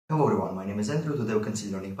Hello everyone, my name is Andrew. Today we'll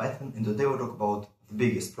continue learning Python, and today we'll talk about the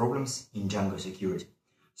biggest problems in Django security.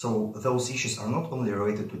 So those issues are not only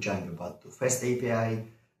related to Django, but to Fast API,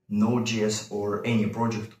 Node.js, or any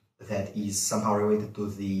project that is somehow related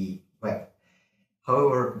to the web.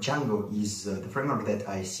 However, Django is the framework that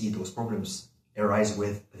I see those problems arise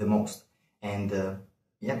with the most. And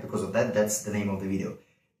because of that, that's the name of the video.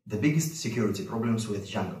 The biggest security problems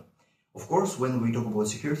with Django. Of course, when we talk about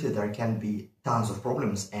security, there can be tons of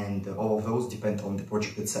problems, and all of those depend on the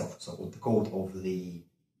project itself. So on the code of the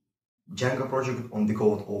Django project, on the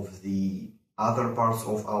code of the other parts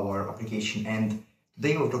of our application, and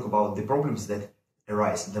today we'll talk about the problems that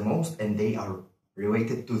arise the most, and they are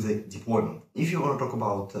related to the deployment. If you want to talk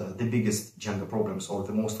about the biggest Django problems or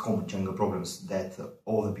the most common Django problems that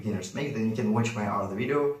all the beginners make, then you can watch my other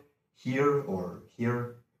video here or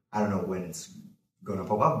here. I don't know when it's gonna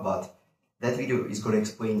pop up, but that video is going to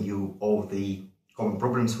explain you all the common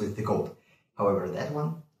problems with the code. However, that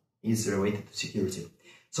one is related to security.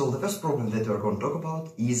 So the first problem that we're going to talk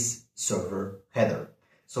about is server header.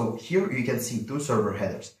 So here you can see two server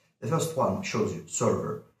headers. The first one shows you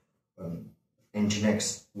server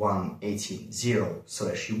nginx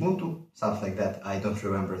 1.18.0/Ubuntu, something like that. I don't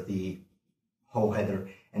remember the whole header.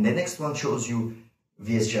 And the next one shows you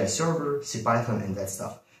VSGI server, CPython, and that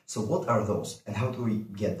stuff. So what are those and how do we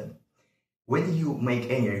get them? When you make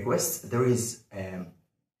any requests, there is a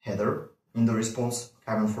header in the response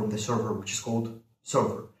coming from the server, which is called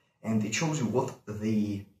server, and it shows you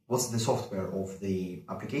what's the software of the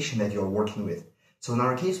application that you're working with. So in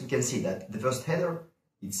our case, we can see that the first header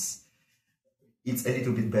it's a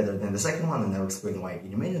little bit better than the second one, and I'll explain why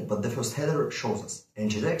in a minute. But the first header shows us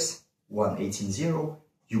nginx 1.18.0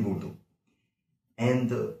 Ubuntu,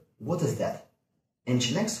 and what is that?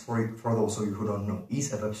 Nginx, for those of you who don't know,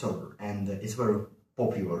 is a web server, and it's a very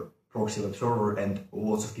popular proxy web server, and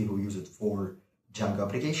lots of people use it for Django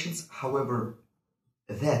applications. However,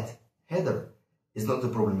 that header is not the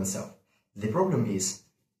problem itself. The problem is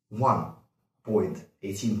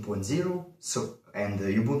 1.18.0 and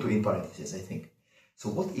Ubuntu in parentheses, I think. So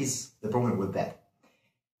what is the problem with that?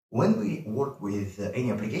 When we work with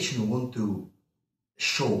any application, we want to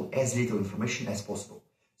show as little information as possible.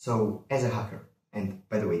 So as a hacker, and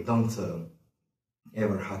by the way, don't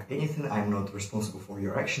ever hack anything. I'm not responsible for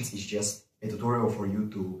your actions. It's just a tutorial for you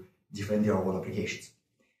to defend your own applications.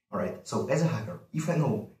 Alright, so as a hacker, if I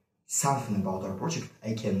know something about our project,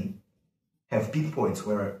 I can have pinpoints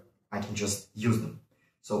where I can just use them.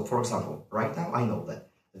 So for example, right now I know that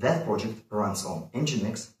that project runs on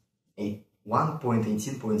nginx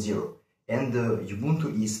 1.18.0 and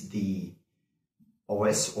Ubuntu is the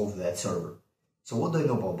OS of that server. So what do I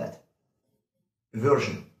know about that?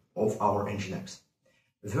 Version of our nginx.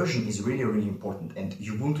 Version is really important, and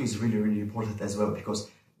Ubuntu is really important as well, because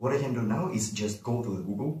what I can do now is just go to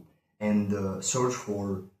Google and search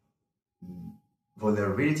for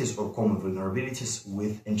vulnerabilities or common vulnerabilities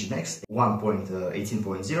with nginx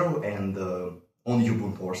 1.18.0 and on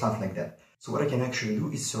Ubuntu or something like that. So what I can actually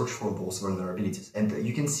do is search for those vulnerabilities, and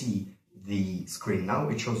you can see the screen now.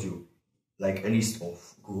 It shows you like a list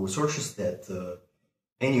of Google searches that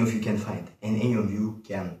any of you can find and any of you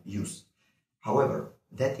can use. However,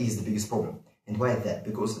 that is the biggest problem. And why is that?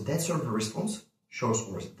 Because that server response shows,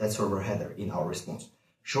 or that server header in our response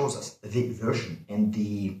shows us the version and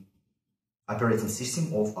the operating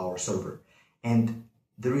system of our server. And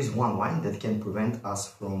there is one line that can prevent us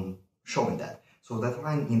from showing that. So that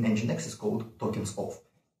line in nginx is called tokens off.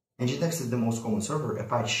 Nginx is the most common server.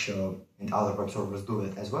 Apache and other web servers do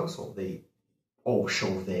that as well, so they all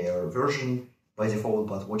show their version by default,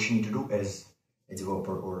 but what you need to do as a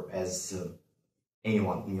developer or as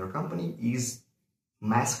anyone in your company is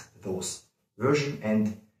mask those version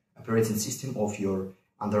and operating system of your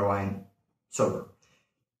underlying server.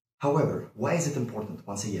 However, why is it important?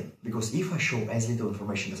 Once again, because if I show as little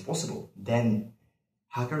information as possible, then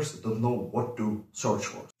hackers don't know what to search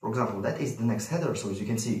for. For example, that is the next header, so as you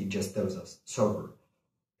can see, it just tells us server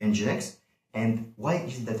nginx, and why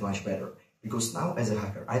is that much better? Because now, as a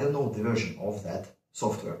hacker, I don't know the version of that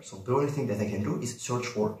software. So the only thing that I can do is search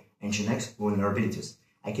for nginx vulnerabilities.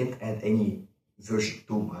 I can't add any version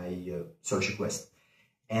to my search request.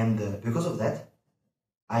 And because of that,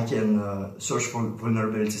 I can search for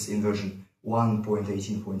vulnerabilities in version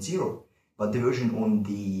 1.18.0, but the version on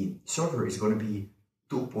the server is going to be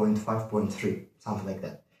 2.5.3, something like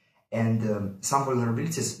that. And some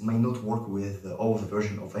vulnerabilities may not work with all the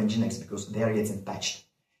version of nginx because they are getting patched.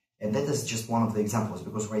 And that is just one of the examples,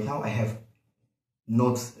 because right now I have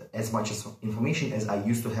not as much information as I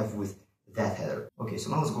used to have with that header. Okay,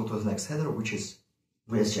 so now let's go to the next header, which is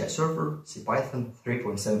VSGI server, CPython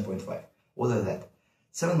 3.7.5. What is that?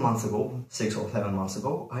 7 months ago, 6 or 7 months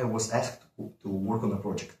ago, I was asked to work on a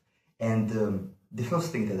project. And the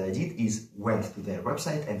first thing that I did is went to their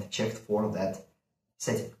website and checked for that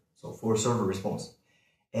setting, so for server response.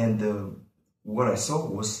 And what I saw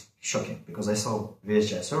was shocking, because I saw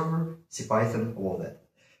VSGI server, CPython, all of that.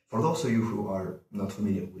 For those of you who are not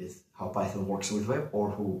familiar with how Python works with web,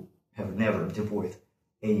 or who have never deployed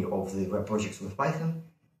any of the web projects with Python,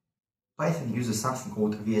 Python uses something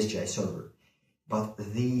called VSGI server. But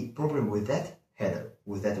the problem with that header,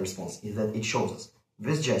 with that response, is that it shows us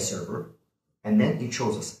VSGI server, and then it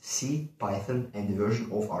shows us C, Python, and the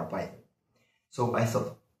version of our Python. So I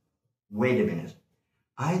thought, wait a minute,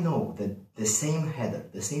 I know that the same header,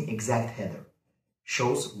 the same exact header,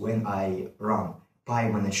 shows when I run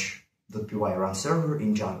pymanage.py run server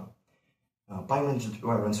in Django. Pymanage.py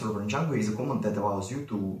run server in Django is a command that allows you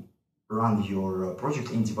to run your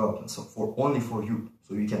project in development, so only for you.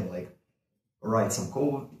 So you can like write some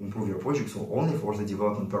code, improve your project, so only for the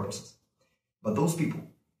development purposes. But those people,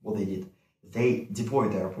 what they did, they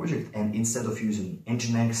deployed their project, and instead of using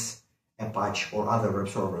Nginx, Apache, or other web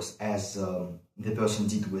servers as the person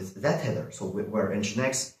did with that header, so where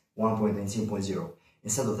Nginx 1.19.0,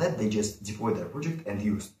 instead of that, they just deployed their project and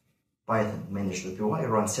used Python manage.py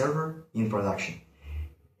run server in production.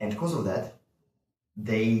 And because of that,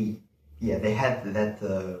 they had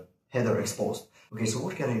that header exposed. Okay, so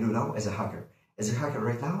what can I do now as a hacker? As a hacker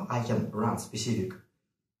right now, I can run specific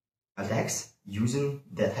attacks using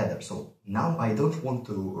that header. So now I don't want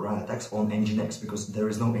to run attacks on Nginx, because there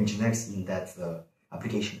is no Nginx in that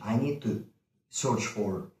application. I need to search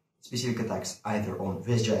for specific attacks either on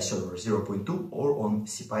VSGI server 0.2 or on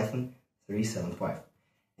CPython 3.7.5.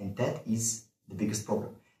 And that is the biggest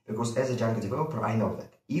problem, because as a Django developer, I know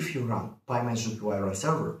that if you run pymanage.py run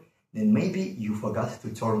server, then maybe you forgot to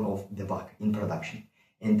turn off debug in production.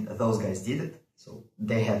 And those guys did it, so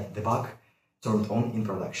they had debug turned on in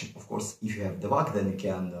production. Of course, if you have debug, then you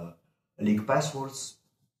can leak passwords.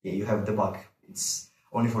 Yeah, you have debug. It's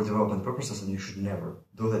only for development purposes, and you should never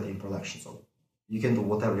do that in production. So you can do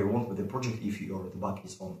whatever you want with the project if your debug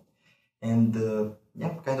is on. And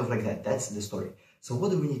yeah, kind of like that. That's the story. So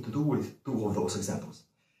what do we need to do with two of those examples?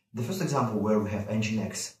 The first example, where we have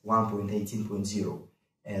Nginx 1.18.0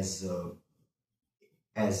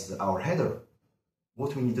 as our header,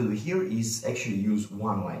 what we need to do here is actually use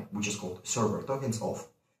one line, which is called server tokens off.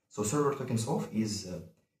 So server tokens off is a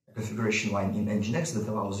configuration line in Nginx that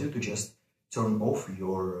allows you to just turn off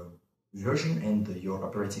your version and your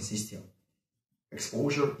operating system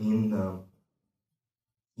exposure in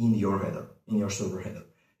your header, in your server header.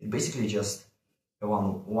 It basically just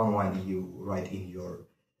one line you write in your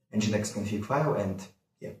Nginx config file, and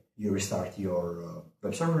yeah, you restart your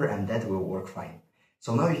web server, and that will work fine.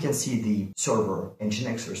 So now you can see the server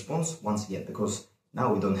Nginx response once again, because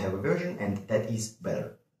now we don't have a version, and that is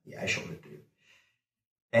better. Yeah, I showed it to you.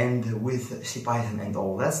 And with CPython and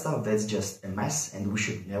all that stuff, that's just a mess, and we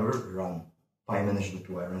should never run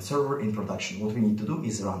pymanage.py run server in production. What we need to do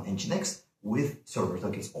is run Nginx with server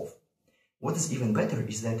tokens off. What is even better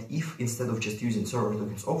is that if instead of just using server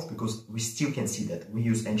tokens off, because we still can see that we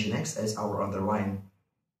use Nginx as our underlying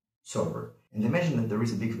server. And imagine that there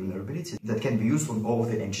is a big vulnerability that can be used on all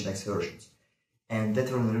the Nginx versions. And that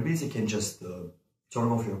vulnerability can just turn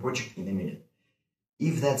off your project in a minute.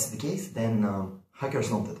 If that's the case, then hackers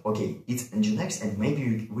know that, okay, it's Nginx, and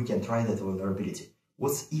maybe we can try that vulnerability.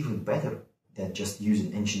 What's even better than just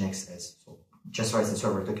using Nginx as, so just write the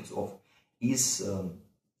server tokens off, is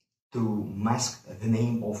to mask the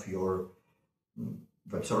name of your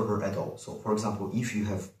web server at all. So for example, if you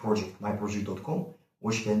have project myproject.com,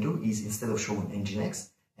 what you can do is, instead of showing Nginx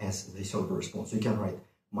as the server response, you can write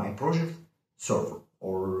my project server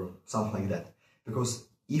or something like that. Because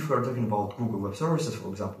if we're talking about Google Web Services, for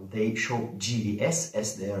example, they show GVS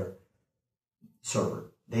as their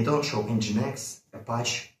server. They don't show Nginx,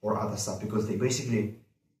 Apache, or other stuff, because they basically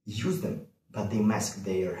use them, but they mask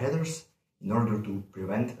their headers in order to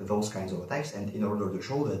prevent those kinds of attacks, and in order to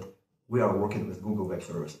show that we are working with Google Web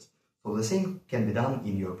Services. So the same can be done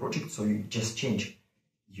in your project. So you just change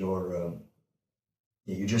your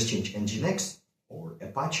Nginx or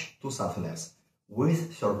Apache to something else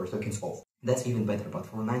with server tokens off. That's even better, but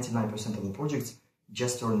for 99% of the projects,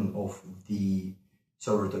 just turning off the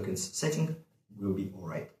server tokens setting will be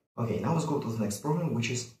alright. Okay, now let's go to the next problem, which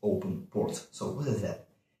is open ports. So what is that?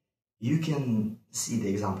 You can see the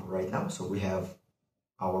example right now. So we have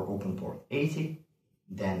our open port 80,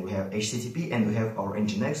 then we have HTTP, and we have our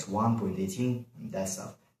Nginx 1.18 and that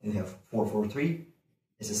stuff. And we have 443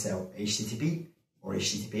 SSL HTTP, or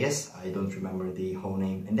HTTPS, I don't remember the whole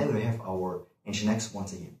name. And then we have our Nginx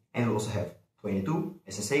once again. And we also have 22,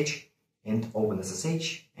 SSH, and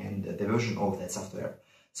OpenSSH, and the version of that software.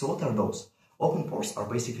 So what are those? Open ports are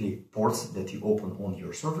basically ports that you open on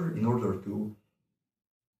your server in order to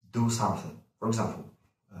do something. For example,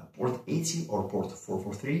 port 80 or port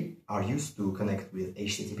 443 are used to connect with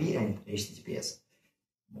HTTP and HTTPS,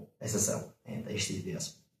 SSL and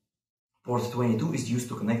HTTPS. Port 22 is used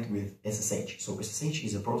to connect with SSH. So SSH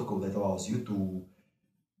is a protocol that allows you to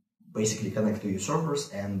basically connect to your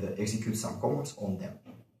servers and execute some commands on them.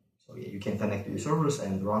 So yeah, you can connect to your servers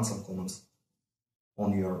and run some commands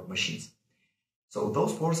on your machines. So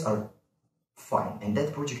those ports are fine, and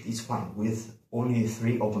that project is fine with only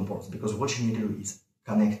 3 open ports, because what you need to do is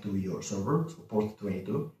connect to your server, so port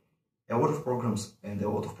 22. A lot of programs and a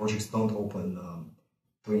lot of projects don't open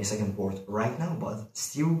 22nd port right now, but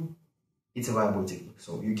still it's a viable technique.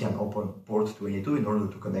 So you can open port 22 in order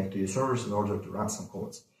to connect to your servers, in order to run some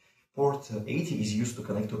commands. Port 80 is used to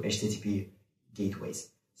connect to HTTP gateways.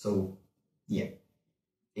 So yeah,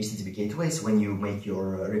 HTTP gateways, when you make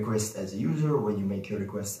your request as a user, when you make your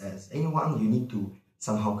request as anyone, you need to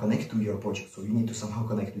somehow connect to your project. So you need to somehow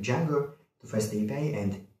connect to Django, to fast API,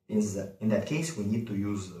 and in that case, we need to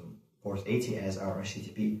use port 80 as our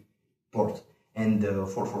HTTP port. And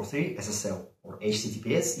 443 SSL or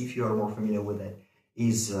HTTPS, if you are more familiar with that,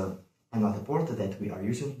 is another port that we are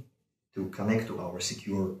using to connect to our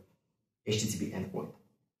secure HTTP endpoint.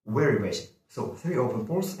 Very basic. So 3 open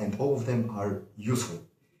ports, and all of them are useful.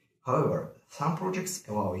 However, some projects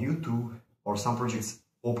allow you to, or some projects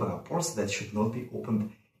open up ports that should not be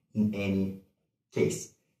opened in any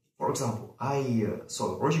case. For example, I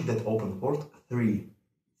saw a project that opened port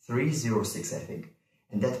 306, I think,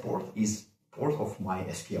 and that port is port of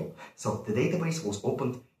MySQL. So the database was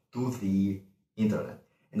opened to the internet.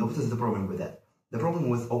 And what is the problem with that? The problem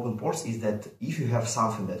with open ports is that if you have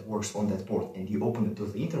something that works on that port and you open it to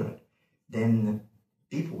the internet, then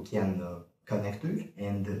people can connect to it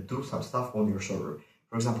and do some stuff on your server.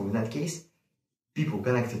 For example, in that case, people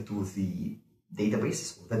connected to the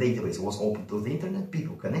database, so the database was open to the internet,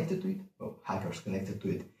 people connected to it, well, hackers connected to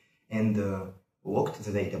it, and locked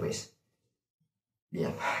the database.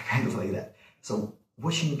 Yeah, kind of like that. So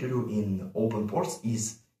what you need to do in open ports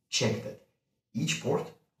is check that each port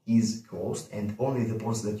is closed and only the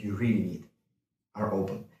ports that you really need are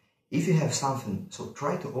open. If you have something, so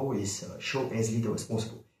try to always show as little as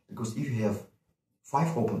possible, because if you have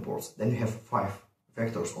 5 open ports, then you have 5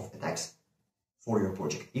 vectors of attacks for your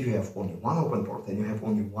project. If you have only 1 open port, then you have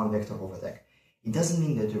only 1 vector of attack. It doesn't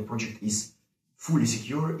mean that your project is fully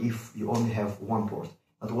secure if you only have 1 port.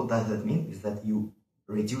 But what does that mean is that you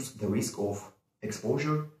reduce the risk of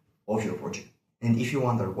exposure of your project. And if you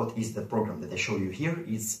wonder what is the program that I show you here,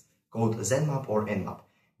 it's called Zmap or Nmap.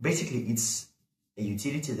 Basically, it's a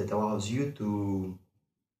utility that allows you to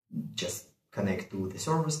just connect to the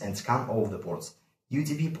servers and scan all of the ports.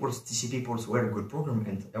 UDP ports, TCP ports were a good program,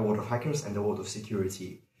 and a lot of hackers and a lot of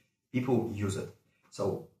security people use it.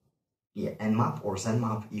 So yeah, Nmap or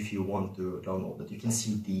Zmap, if you want to download it, you can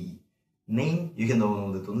see the name. You can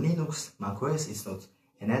download it on Linux, macOS. It's not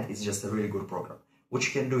a net, it's just a really good program. What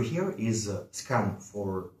you can do here is scan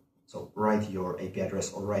for, so write your IP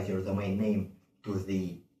address or write your domain name to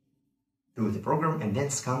the program, and then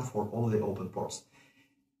scan for all the open ports.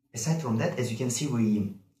 Aside from that, as you can see,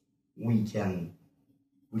 we can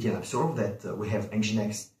observe that we have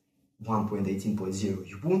Nginx 1.18.0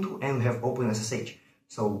 Ubuntu and we have OpenSSH.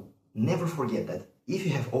 So never forget that if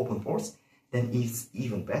you have open ports, then it's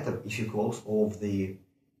even better if you close all of the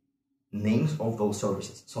names of those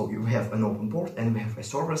services. So you have an open port and we have a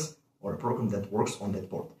service or a program that works on that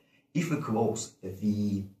port. If we close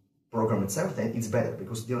the program itself, then it's better,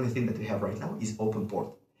 because the only thing that we have right now is open port.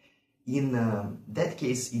 In that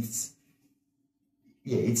case, it's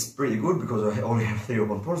pretty good because we only have 3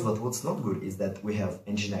 open ports, but what's not good is that we have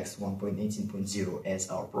Nginx 1.18.0 as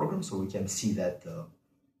our program, so we can see that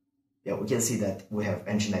we have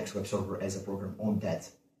Nginx web server as a program on that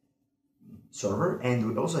server, and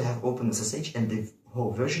we also have OpenSSH and the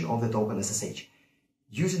whole version of that OpenSSH.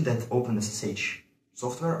 Using that OpenSSH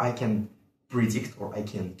software, I can predict, or I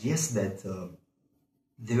can guess that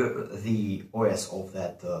the OS of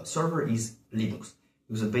that server is Linux,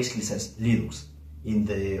 because it basically says Linux in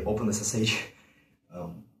the OpenSSH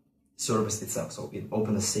service itself, so in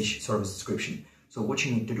OpenSSH service description. So what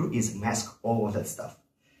you need to do is mask all of that stuff.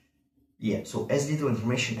 Yeah, so as little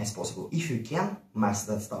information as possible. If you can, mask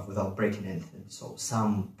that stuff without breaking anything. So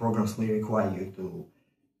some programs may require you to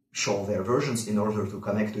show their versions in order to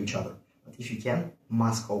connect to each other. But if you can,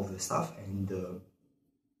 mask all of the stuff and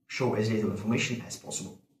show as little information as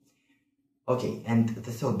possible. Okay, and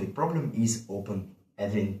the third big problem is Open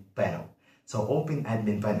Admin Panel. So Open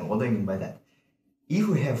Admin Panel, what do I mean by that? If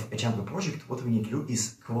we have a Django project, what we need to do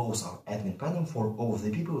is close our admin panel for all of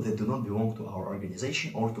the people that do not belong to our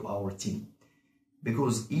organization or to our team.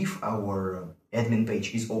 Because if our admin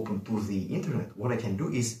page is open to the internet, what I can do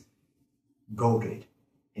is go to it.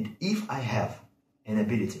 And if I have an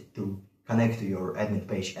ability to connect to your admin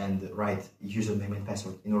page and write username and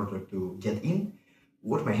password in order to get in,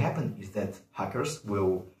 what may happen is that hackers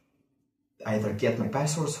will either get my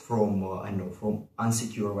passwords from, I don't know, from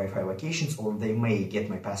unsecure Wi-Fi locations, or they may get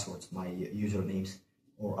my passwords, my usernames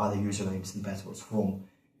or other usernames and passwords from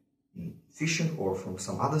phishing or from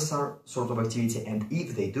some other sort of activity. And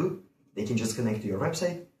if they do, they can just connect to your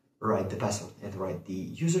website, write the password and write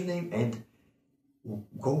the username, and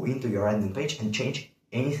go into your admin page and change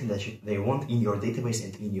anything that they want in your database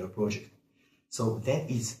and in your project. So that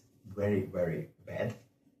is very, very bad,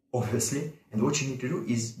 obviously. And what you need to do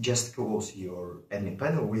is just close your admin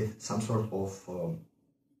panel with some sort of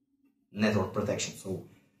network protection. So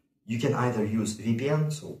you can either use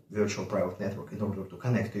VPN, so virtual private network, in order to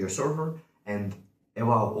connect to your server and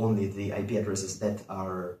allow only the IP addresses that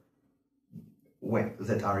are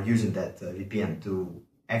using that VPN to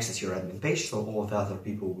access your admin page. So all the other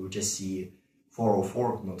people will just see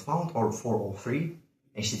 404 not found or 403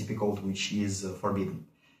 HTTP code, which is forbidden.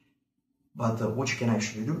 But what you can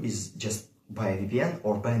actually do is just buy a VPN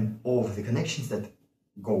or ban all of the connections that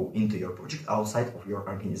go into your project outside of your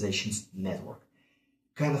organization's network.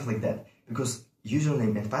 Kind of like that, because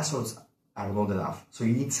username and passwords are not enough. So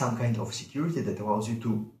you need some kind of security that allows you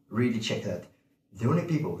to really check that the only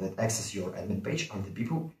people that access your admin page are the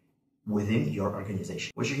people within your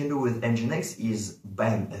organization. What you can do with Nginx is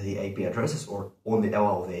ban the IP addresses or only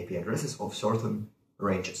allow the IP addresses of certain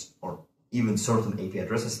ranges, or even certain IP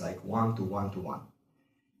addresses like 1 to 1 to 1.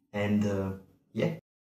 And yeah,